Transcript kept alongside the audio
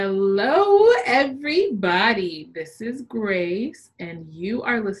Hello, everybody. This is Grace, and you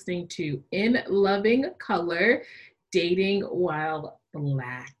are listening to In Loving Color Dating While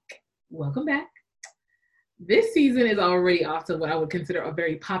Black. Welcome back. This season is already off to what I would consider a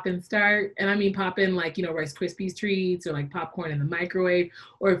very poppin' start. And I mean poppin' like, Rice Krispies treats or like popcorn in the microwave.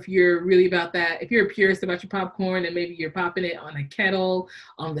 Or if you're really about that, if you're a purist about your popcorn and maybe you're popping it on a kettle,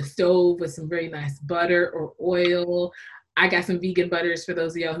 on the stove with some very nice butter or oil. I got some vegan butters for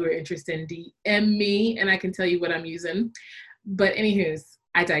those of y'all who are interested in DM me and I can tell you what I'm using. But anywho's,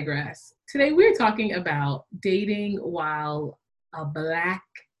 I digress. Today we're talking about dating while a Black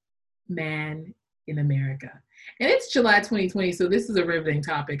man in America. And it's July 2020, so this is a riveting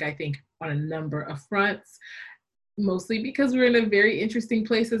topic, I think, on a number of fronts, mostly because we're in a very interesting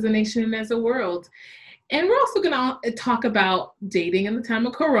place as a nation and as a world. And we're also going to talk about dating in the time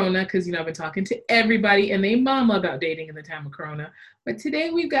of Corona, because, I've been talking to everybody and they mama about dating in the time of Corona. But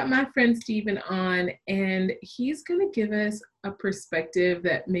today we've got my friend Steven on, and he's going to give us a perspective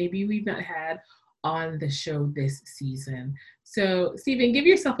that maybe we've not had on the show this season. So, Steven, give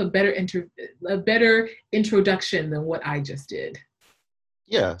yourself a better introduction than what I just did.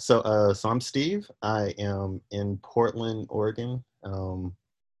 Yeah, so I'm Steve. I am in Portland, Oregon.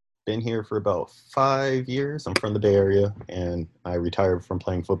 Been here for about 5 years. I'm from the Bay Area, and I retired from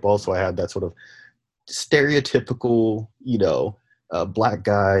playing football, so I had that sort of stereotypical, Black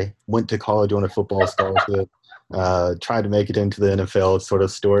guy, went to college on a football scholarship, tried to make it into the NFL sort of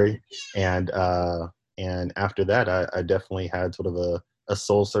story, and after that, I definitely had sort of a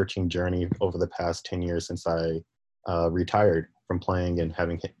soul-searching journey over the past 10 years since I retired from playing and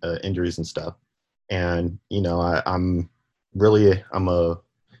having injuries and stuff. And, I'm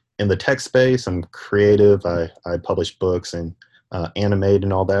in the tech space. I'm creative. I publish books and animate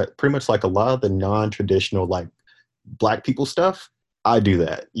and all that. Pretty much like a lot of the non-traditional, like, Black people stuff, I do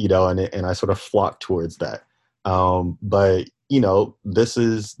that, and I sort of flock towards that. But this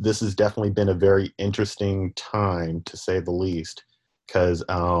has definitely been a very interesting time, to say the least, because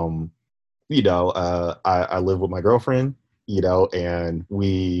I live with my girlfriend, and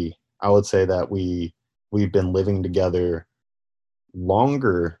I would say that we've been living together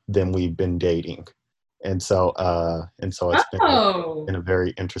longer than we've been dating, and so it's Oh, been a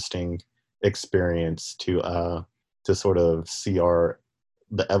very interesting experience to sort of see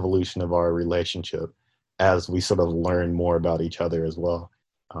the evolution of our relationship as we sort of learn more about each other as well.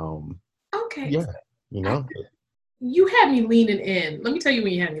 okay. Yeah, you I, know. you had me leaning in. Let me tell you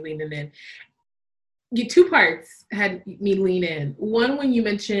when you had me leaning in. You two parts had me lean in. One, when you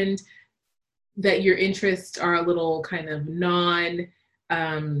mentioned that your interests are a little kind of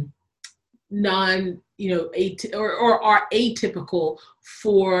um, or are atypical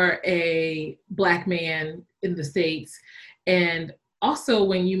for a Black man in the States. And also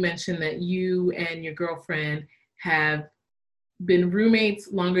when you mentioned that you and your girlfriend have been roommates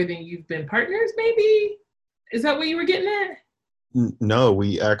longer than you've been partners, maybe? Is that what you were getting at? No,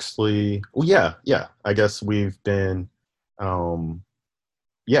 we actually, well, yeah. I guess we've been,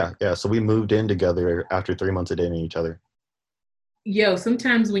 yeah. So we moved in together after 3 months of dating each other. Yo,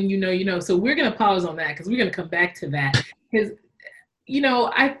 sometimes when you know, you know. So we're gonna pause on that because we're gonna come back to that. Because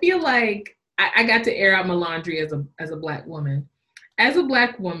I feel like I got to air out my laundry as a Black woman. As a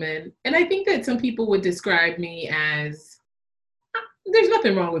Black woman, and I think that some people would describe me as there's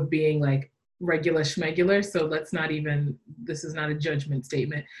nothing wrong with being like regular schmegular. So let's not even, this is not a judgment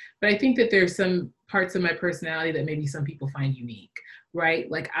statement. But I think that there's some parts of my personality that maybe some people find unique, right?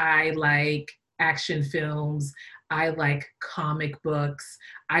 Like I like action films. I like comic books.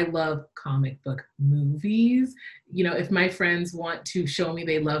 I love comic book movies. If my friends want to show me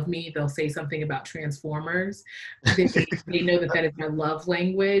they love me, they'll say something about Transformers. They know that that is my love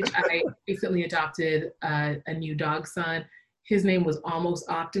language. I recently adopted a new dog son. His name was Almost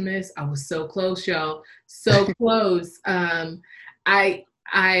Optimus. I was so close, y'all. So close. I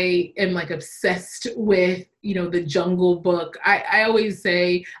am like obsessed with, the Jungle Book. I always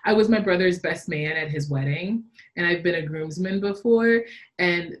say I was my brother's best man at his wedding, and I've been a groomsman before.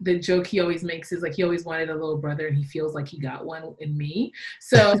 And the joke he always makes is like he always wanted a little brother, and he feels like he got one in me.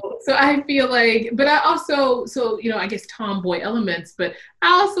 So I feel like, but I also, I guess tomboy elements, but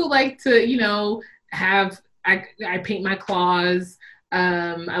I also like to, have I paint my claws.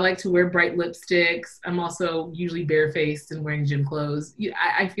 I like to wear bright lipsticks. I'm also usually barefaced and wearing gym clothes.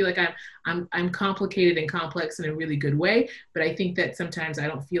 I feel like I'm complicated and complex in a really good way, but I think that sometimes I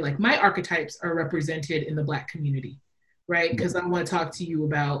don't feel like my archetypes are represented in the Black community, right? Because I want to talk to you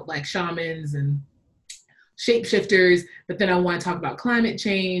about like shamans and shapeshifters, but then I want to talk about climate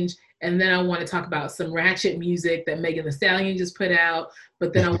change And then I want to talk about some ratchet music that Megan Thee Stallion just put out.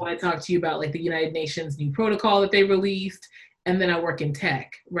 But then I want to talk to you about like the United Nations new protocol that they released. And then I work in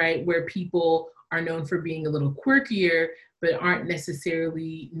tech, right? Where people are known for being a little quirkier, but aren't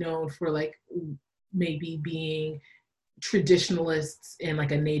necessarily known for like maybe being traditionalists in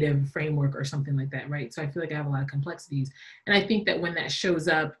like a native framework or something like that, right? So I feel like I have a lot of complexities. And I think that when that shows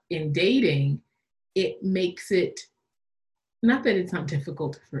up in dating, it makes it, not that it's not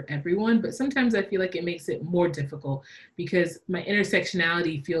difficult for everyone, but sometimes I feel like it makes it more difficult because my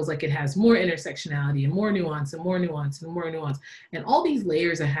intersectionality feels like it has more intersectionality and more nuance and more nuance and more nuance and all these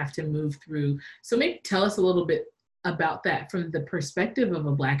layers I have to move through. So maybe tell us a little bit about that from the perspective of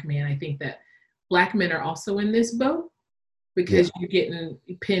a Black man. I think that Black men are also in this boat because you're getting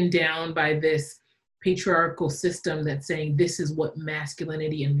pinned down by this patriarchal system that's saying this is what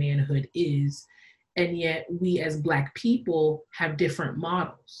masculinity and manhood is. And yet we as Black people have different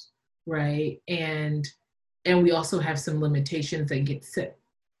models, right? And we also have some limitations that get set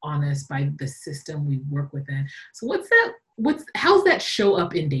on us by the system we work within. So how's that show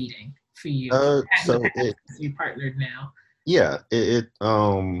up in dating for you? So you partnered now. Yeah, you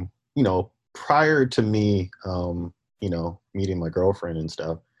know, prior to me, you know, meeting my girlfriend and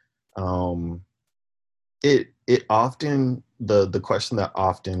stuff, um, it often, the question that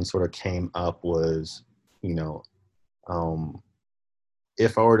often sort of came up was, you know,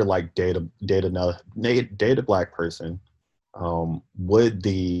 if I were to like date a Black person, would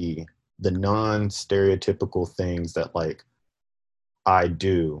the non-stereotypical things that like I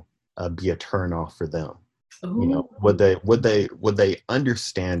do be a turn off for them? You know, would they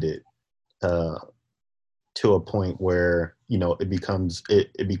understand it to a point where, you know, it becomes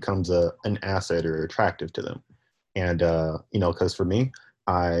an asset or attractive to them? And you know, because for me,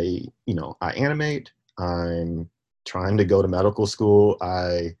 I animate. I'm trying to go to medical school.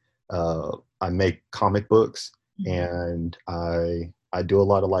 I make comic books, and I do a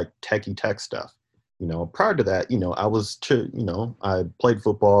lot of like techie tech stuff. You know, prior to that, you know, I played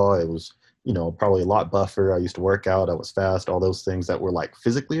football. It was, you know, probably a lot buffer. I used to work out. I was fast. All those things that were like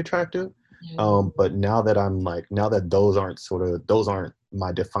physically attractive. But now that those aren't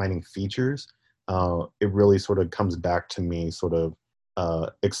my defining features, it really sort of comes back to me sort of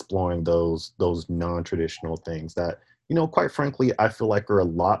exploring those non-traditional things that, you know, quite frankly, I feel like are a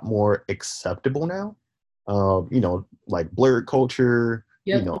lot more acceptable now. You know, like blurred culture,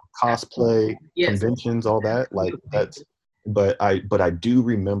 you know, cosplay, conventions, all that. Like that's, but I do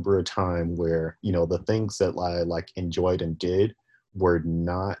remember a time where, you know, the things that I like enjoyed and did were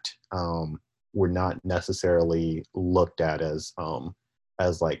not necessarily looked at as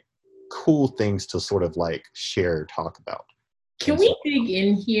like cool things to sort of like share, talk about. Can we dig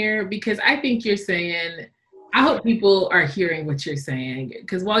in here? Because I think you're saying, I hope people are hearing what you're saying.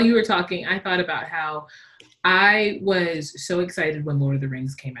 Because while you were talking, I thought about how I was so excited when Lord of the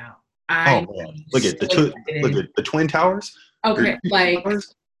Rings came out. Look at the Twin Towers. Okay, like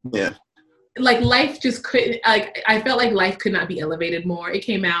towers? Yeah. Like life just couldn't, like I felt like life could not be elevated more. It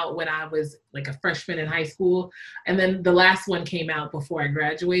came out when I was like a freshman in high school, and then the last one came out before I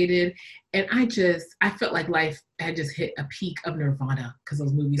graduated, and I felt like life had just hit a peak of nirvana because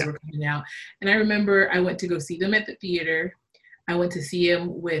those movies were coming out. And I remember I went to go see them at the theater. I went to see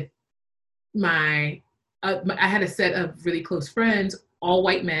them with I had a set of really close friends, all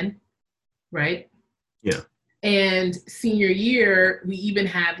white men, right? Yeah. And senior year, we even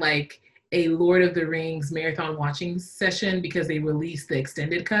had like a Lord of the Rings marathon watching session because they released the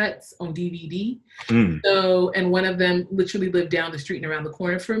extended cuts on DVD. So, and one of them literally lived down the street and around the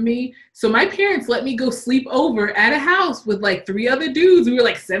corner from me. So my parents let me go sleep over at a house with like 3 other dudes. We were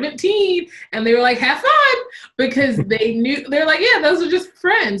like 17, and they were like, have fun, because they knew, they're like, yeah, those are just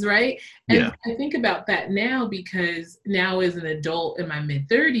friends, right? And I think about that now, because now as an adult in my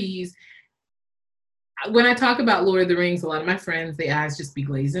mid-30s, when I talk about Lord of the Rings, a lot of my friends, their eyes just be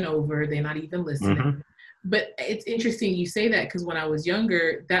glazing over. They're not even listening. But it's interesting you say that, because when I was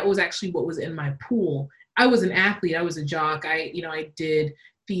younger, that was actually what was in my pool. I was an athlete. I was a jock. I did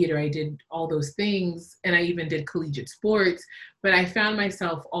theater. I did all those things. And I even did collegiate sports. But I found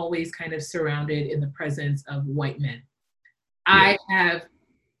myself always kind of surrounded in the presence of white men.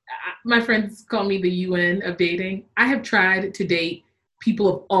 My friends call me the UN of dating. I have tried to date people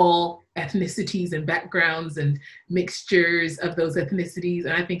of all ethnicities and backgrounds and mixtures of those ethnicities.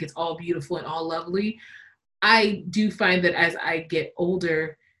 And I think it's all beautiful and all lovely. I do find that as I get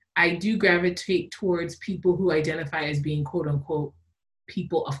older, I do gravitate towards people who identify as being quote unquote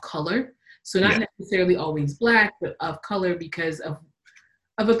people of color. So not necessarily always Black, but of color, because of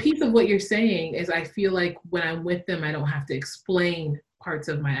a piece of what you're saying is I feel like when I'm with them, I don't have to explain parts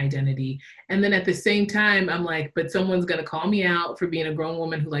of my identity. And then at the same time, I'm like, but someone's going to call me out for being a grown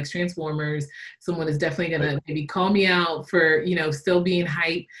woman who likes Transformers. Someone is definitely going to maybe call me out for, you know, still being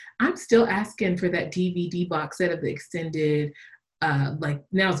hype. I'm still asking for that DVD box set of the extended, like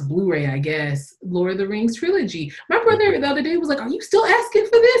now it's Blu-ray, I guess, Lord of the Rings trilogy. My brother the other day was like, are you still asking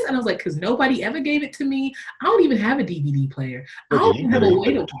for this? And I was like, because nobody ever gave it to me. I don't even have a DVD player. I don't even have a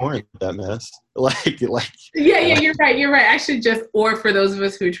way to torrent that mess. Yeah, you're right. I should just, or for those of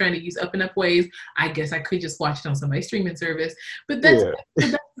us who are trying to use up and up ways, I guess I could just watch it on somebody's streaming service. But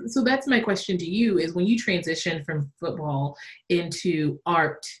so that's my question to you is when you transition from football into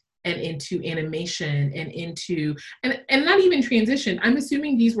art and into animation and into and not even transition, I'm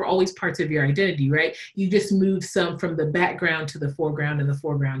assuming these were always parts of your identity, right? You just moved some from the background to the foreground and the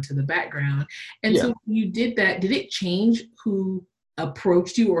foreground to the background. And so when you did that, did it change who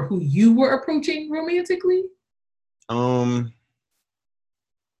approached you or who you were approaching romantically?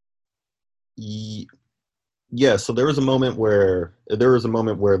 Yeah, so there was a moment where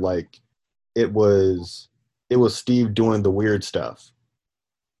like it was Steve doing the weird stuff.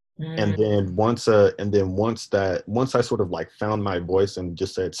 And then once I sort of like found my voice and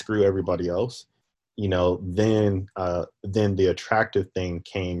just said screw everybody else, you know, then the attractive thing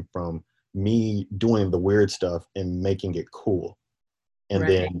came from me doing the weird stuff and making it cool. And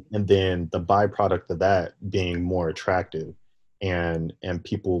then the byproduct of that being more attractive and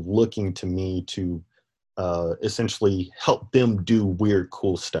people looking to me to essentially help them do weird,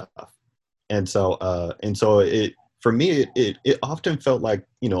 cool stuff. And so it, for me, it often felt like,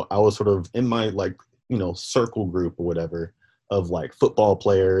 you know, I was sort of in my like, you know, circle group or whatever of like football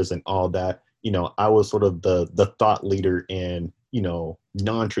players and all that. You know, I was sort of the thought leader in, you know,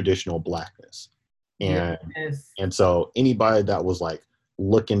 non-traditional Blackness. And so anybody that was like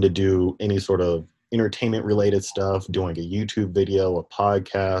looking to do any sort of entertainment related stuff, doing a YouTube video, a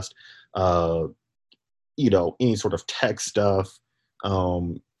podcast, you know, any sort of tech stuff,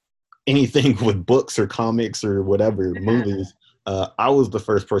 anything with books or comics or whatever, movies, I was the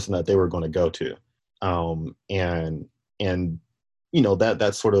first person that they were going to go to. And, you know,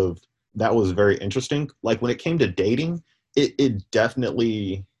 that was very interesting. Like when it came to dating, it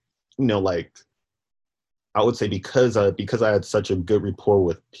definitely, you know, like I would say because I had such a good rapport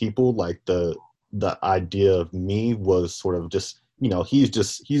with people, like the idea of me was sort of just, you know, he's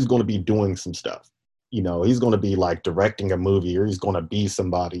going to be doing some stuff, you know, he's going to be like directing a movie or he's going to be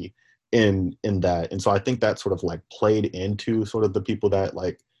somebody in that. And so I think that sort of like played into sort of the people that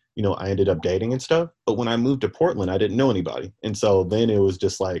like, you know, I ended up dating and stuff. But when I moved to Portland, I didn't know anybody. And so then it was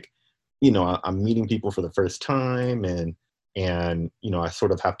just like, you know, I'm meeting people for the first time and, you know, I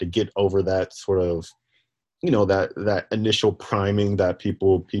sort of have to get over that sort of, you know, that initial priming that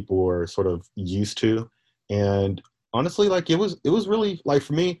people are sort of used to. And honestly, like it was really like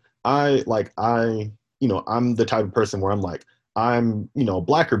for me, you know, I'm the type of person where I'm like, I'm, you know,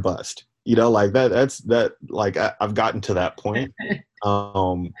 black or bust, you know, like that's like I've gotten to that point.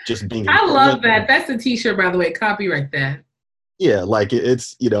 Just being, I love that. That's a t-shirt, by the way, copyright that. Yeah. Like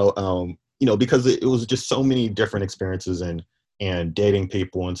it's, you know, because it was just so many different experiences and dating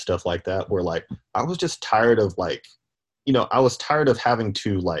people and stuff like that, where like, I was just tired of like, you know, I was tired of having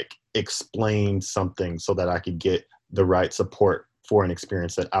to like explain something so that I could get the right support for an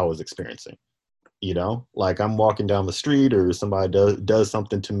experience that I was experiencing. You know, like I'm walking down the street or somebody does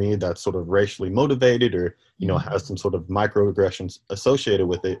something to me that's sort of racially motivated or, you know, has some sort of microaggressions associated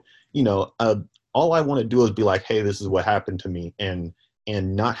with it. You know, all I want to do is be like, hey, this is what happened to me, and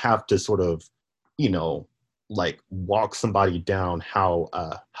not have to sort of, you know, like walk somebody down how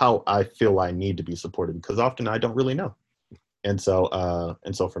I feel I need to be supported, because often I don't really know. And so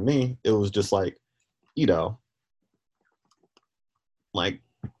for me, it was just like, you know, like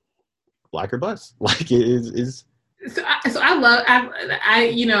black or bust. Like it is. So I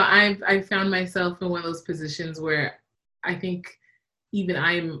found myself in one of those positions where I think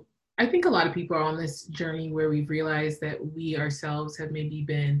I think a lot of people are on this journey where we've realized that we ourselves have maybe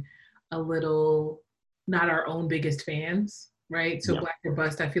been a little not our own biggest fans, right? So black or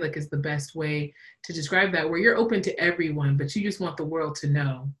bust, I feel like is the best way to describe that, where you're open to everyone, but you just want the world to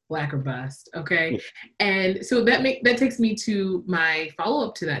know black or bust, okay? And so that takes me to my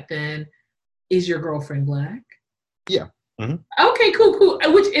follow-up to that then. Is your girlfriend black? Yeah. Mm-hmm. Okay, cool.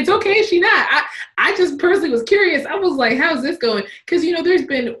 Which it's okay if she not. I just personally was curious. I was like, how's this going? Because, you know, there's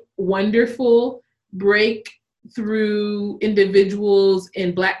been wonderful break through individuals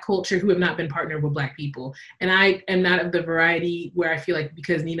in Black culture who have not been partnered with Black people. And I am not of the variety where I feel like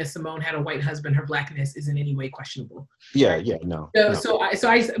because Nina Simone had a white husband, her Blackness is in any way questionable. Yeah, Right? yeah, no, So,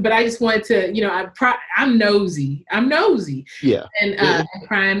 no. but I just wanted to, you know, I'm nosy. I'm nosy, Yeah. and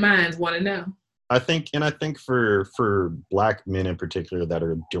prying minds want to know. I think for Black men in particular that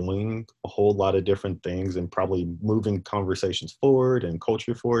are doing a whole lot of different things and probably moving conversations forward and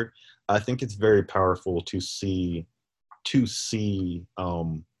culture forward, I think it's very powerful to see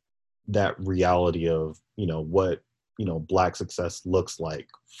that reality of what Black success looks like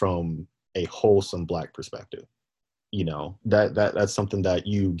from a wholesome Black perspective. That's something that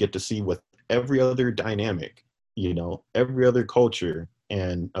you get to see with every other dynamic, every other culture.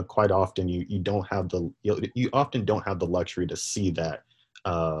 And quite often you don't have you often don't have the luxury to see that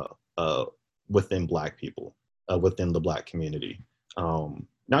uh, uh, within Black people, within the Black community.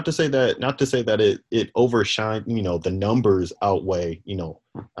 Not to say that it overshine, the numbers outweigh,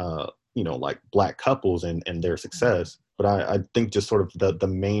 like Black couples and their success, but I think just sort of the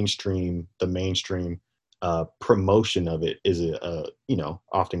mainstream promotion of it is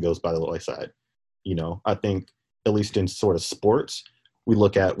often goes by the wayside. I think at least in sort of sports, we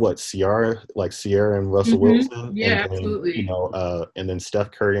look at what Sierra and Russell Wilson, Yeah, absolutely. and then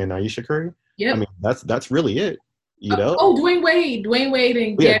Steph Curry and Aisha Curry. I Yep. mean, that's really it. You know, Oh, Dwayne Wade,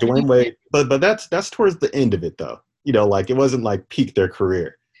 and yeah, Gabby. Dwayne Wade, but that's towards the end of it though. Like it wasn't like peak their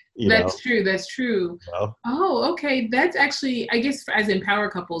career. You know, That's true. That's true. you know? Oh, okay. That's actually, I guess, as in power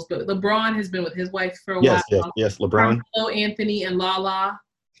couples. But LeBron has been with his wife for a while. Yes, yes, yes. LeBron. Carmelo Anthony and Lala.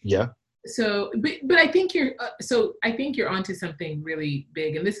 Yeah, So, but I think you're onto something really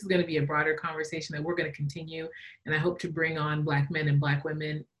big, and this is going to be a broader conversation that we're going to continue. And I hope to bring on Black men and Black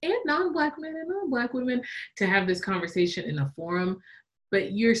women and non-Black men and non-Black women to have this conversation in a forum.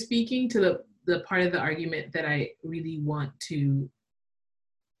 But you're speaking to the part of the argument that I really want to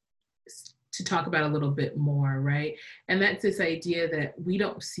talk about a little bit more, right? And that's this idea that we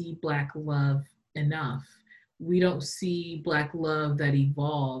don't see Black love enough. We don't see Black love that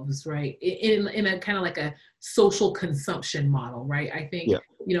evolves, right? In a kind of like a social consumption model, right? I think,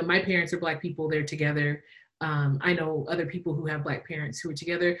 yeah, my parents are Black people, they're together. I know other people who have Black parents who are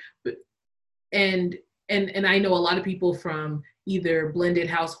together, but and and I know a lot of people from either blended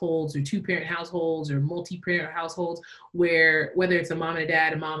households or two-parent households or multi-parent households where whether it's a mom and a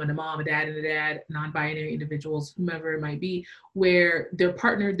dad, a mom and a mom, a dad and a dad, non-binary individuals, whomever it might be, where they're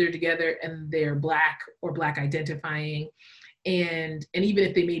partnered, they're together, and they're Black or Black identifying, and even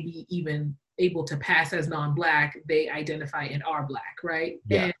if they may be even able to pass as non-Black, they identify and are Black, right?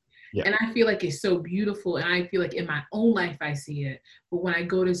 yeah, yeah, And I feel like it's so beautiful, and I feel like in my own life I see it, but when I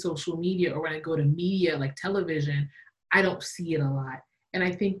go to social media or when I go to media like television, I don't see it a lot. And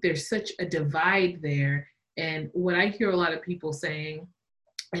I think there's such a divide there. And what I hear a lot of people saying,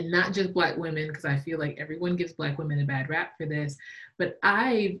 and not just Black women, because I feel like everyone gives Black women a bad rap for this, but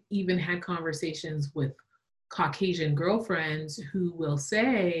I've even had conversations with Caucasian girlfriends who will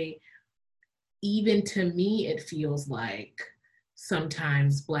say, even to me, it feels like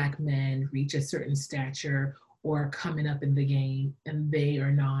sometimes Black men reach a certain stature or coming up in the game and they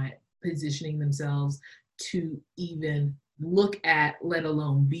are not positioning themselves to even look at, let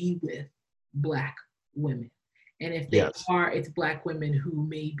alone be with Black women. And if they yes, are, it's Black women who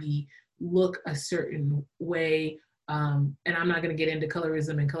maybe look a certain way. And I'm not going to get into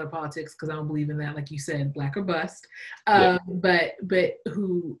colorism and color politics because I don't believe in that. Like you said, Black or bust. yeah, But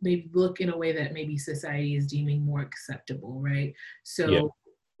who maybe look in a way that maybe society is deeming more acceptable, right? yeah.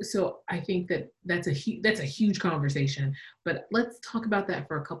 So I think that's a huge conversation. But let's talk about that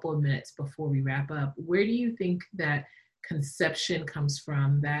for a couple of minutes before we wrap up. Where do you think that conception comes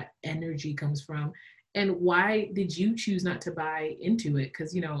from, that energy comes from, and why did you choose not to buy into it?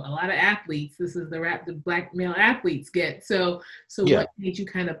 Because a lot of athletes, this is the rap the Black male athletes get. So Yeah. what made you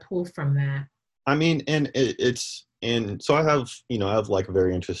kind of pull from that? I mean, and it's and so I have like a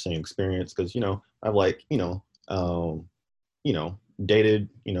very interesting experience because I've like dated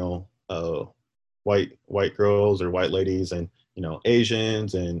white girls or white ladies and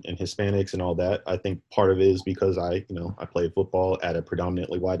Asians and Hispanics and all that. I think part of it is because I played football at a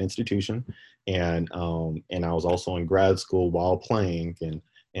predominantly white institution, and I was also in grad school while playing, and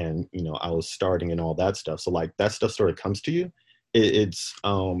I was starting and all that stuff. So like that stuff sort of comes to you. And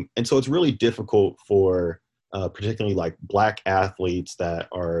so it's really difficult for particularly like Black athletes that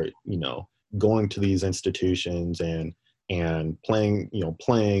are going to these institutions and playing,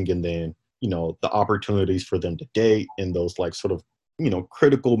 and then the opportunities for them to date in those like sort of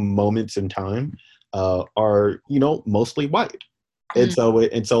critical moments in time are mostly white. And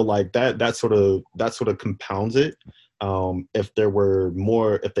so like that sort of compounds it. If there were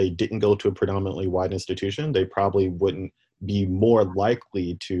more, if they didn't go to a predominantly white institution, they probably wouldn't be more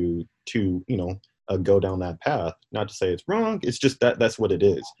likely to go down that path. Not to say it's wrong, it's just that's what it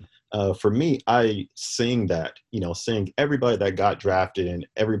is. For me, I seeing that, seeing everybody that got drafted and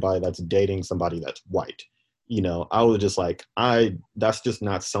everybody that's dating somebody that's white, I was just like, that's just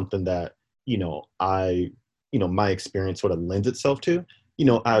not something that, my experience sort of lends itself to.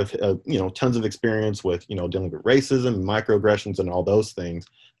 I've, tons of experience with, dealing with racism, microaggressions, and all those things,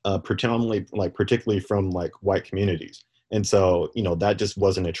 particularly from like white communities. And so, that just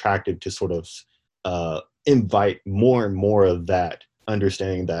wasn't attractive to sort of invite more and more of that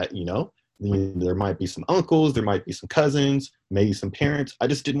understanding that, there might be some uncles, there might be some cousins, maybe some parents. I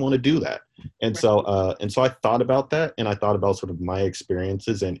just didn't want to do that. And so I thought about that, and I thought about sort of my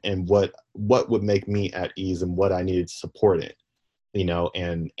experiences and what would make me at ease and what I needed support in,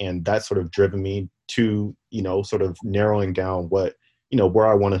 and that sort of driven me to, sort of narrowing down what, who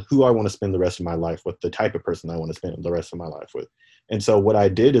I want to spend the rest of my life with, the type of person I want to spend the rest of my life with. And so what I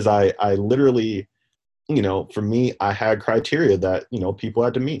did is I literally, for me, I had criteria that, people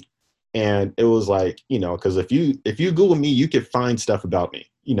had to meet. And it was like, because if you Google me, you could find stuff about me.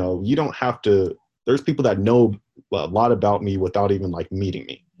 You don't have to, there's people that know a lot about me without even like meeting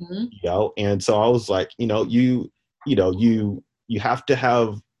me, And so I was like, you have to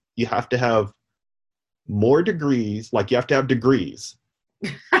have more degrees. Like you have to have degrees.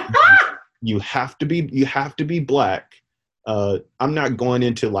 you have to be Black. I'm not going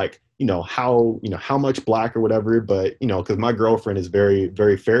into like, how much Black or whatever, but, because my girlfriend is very,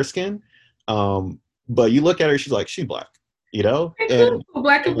 very fair skinned. But you look at her, she's like, she's Black, Cool.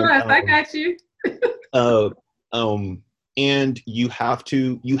 Black and Black, I got you. And you have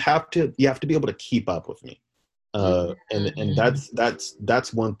to be able to keep up with me. And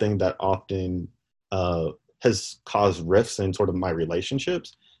that's one thing that often has caused rifts in sort of my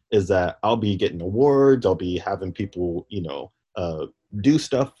relationships, is that I'll be getting awards, I'll be having people, do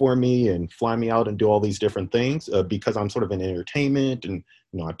stuff for me and fly me out and do all these different things because I'm sort of in entertainment and,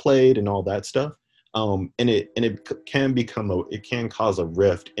 I played and all that stuff. And it can cause a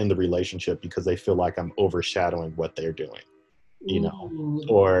rift in the relationship because they feel like I'm overshadowing what they're doing,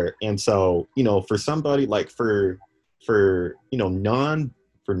 and so, for somebody like for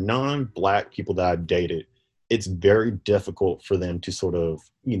non-Black people that I've dated, it's very difficult for them to sort of,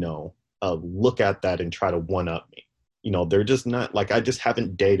 look at that and try to one up me. They're just not like, I just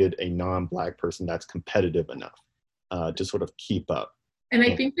haven't dated a non-Black person that's competitive enough to sort of keep up. And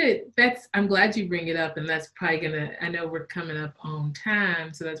I think I'm glad you bring it up, and that's probably I know we're coming up on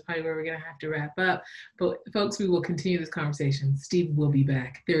time, so that's probably where we're gonna have to wrap up. But folks, we will continue this conversation. Steve will be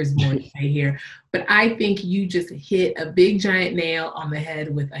back. There is more to say here. But I think you just hit a big giant nail on the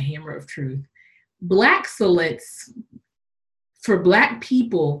head with a hammer of truth. Black excellence for Black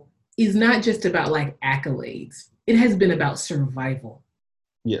people is not just about like accolades. It has been about survival.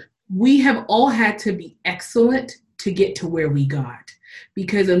 Yeah. We have all had to be excellent to get to where we got,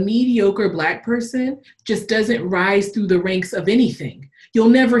 because a mediocre Black person just doesn't rise through the ranks of anything. You'll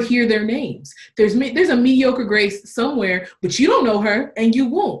never hear their names. There's a mediocre Grace somewhere, but you don't know her, and you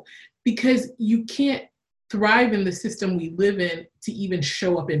won't, because you can't thrive in the system we live in to even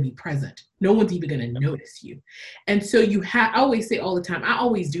show up and be present. No one's even going to notice you. And so I always say all the time, I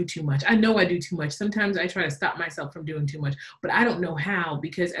always do too much. I know I do too much. Sometimes I try to stop myself from doing too much, but I don't know how,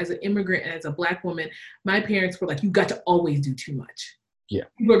 because as an immigrant and as a Black woman, my parents were like, you got to always do too much. Yeah.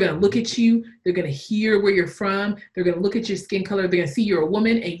 People are going to look at you. They're going to hear where you're from. They're going to look at your skin color. They're going to see you're a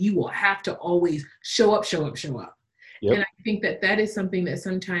woman, and you will have to always show up. Yep. And I think that is something that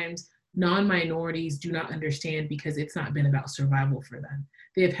sometimes non-minorities do not understand, because it's not been about survival for them.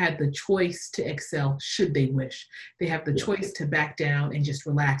 They have had the choice to excel should they wish. They have the choice to back down and just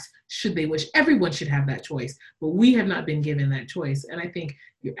relax should they wish. Everyone should have that choice, but we have not been given that choice. And I think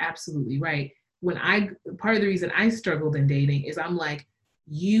you're absolutely right. Part of the reason I struggled in dating is I'm like,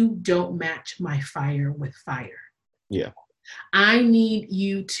 you don't match my fire with fire. Yeah. I need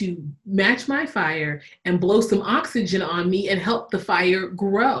you to match my fire and blow some oxygen on me and help the fire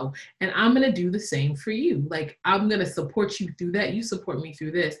grow. And I'm going to do the same for you. Like, I'm going to support you through that. You support me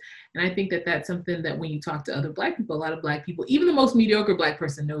through this. And I think that that's something that when you talk to other Black people, a lot of Black people, even the most mediocre Black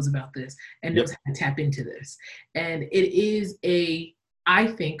person knows about this and knows how to tap into this. And it is I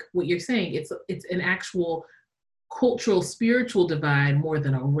think what you're saying, it's an actual cultural, spiritual divide more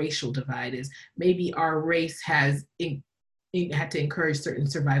than a racial divide. Is maybe our race has had to encourage certain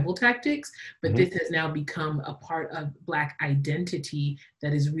survival tactics, but this has now become a part of Black identity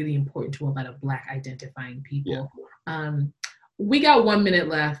that is really important to a lot of Black identifying people. we got 1 minute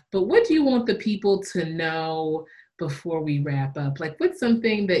left, but what do you want the people to know before we wrap up? Like, what's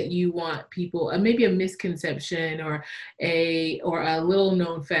something that you want people, maybe a misconception or a little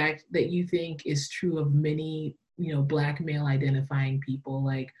known fact that you think is true of many, Black male identifying people?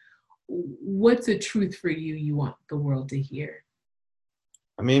 Like, what's a truth for you you want the world to hear?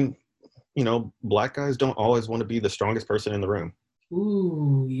 I mean, Black guys don't always want to be the strongest person in the room.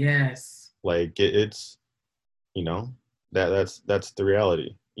 Ooh, yes. Like it's, you know, that's the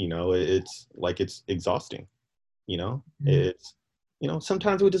reality. It's like it's exhausting. Mm. It's,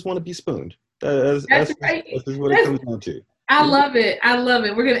 sometimes we just want to be spooned. That's That's that's, right. that's just what it That's comes down to. I love it. I love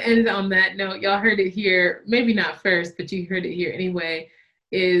it. We're going to end it on that note. Y'all heard it here. Maybe not first, but you heard it here anyway.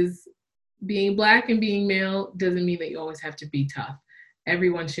 Is being Black and being male doesn't mean that you always have to be tough.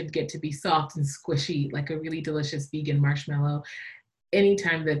 Everyone should get to be soft and squishy, like a really delicious vegan marshmallow,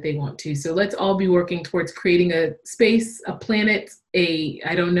 anytime that they want to. So let's all be working towards creating a space, a planet,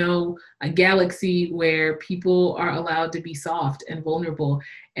 I don't know, a galaxy where people are allowed to be soft and vulnerable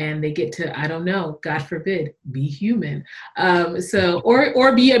and they get to, I don't know, God forbid, be human.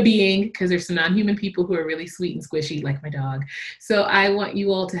 Or be a being, because there's some non-human people who are really sweet and squishy, like my dog. So I want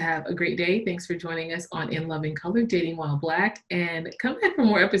you all to have a great day. Thanks for joining us on In Loving Color, Dating While Black, and come back for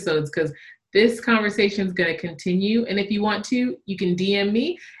more episodes because this conversation is going to continue. And if you want to, you can DM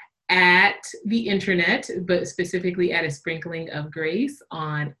me at the internet, but specifically at A Sprinkling of Grace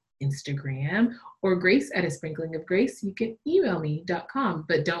on Instagram, or Grace at A Sprinkling of Grace. You can email me.com,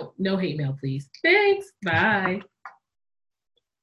 but no hate mail, please. Thanks. Bye.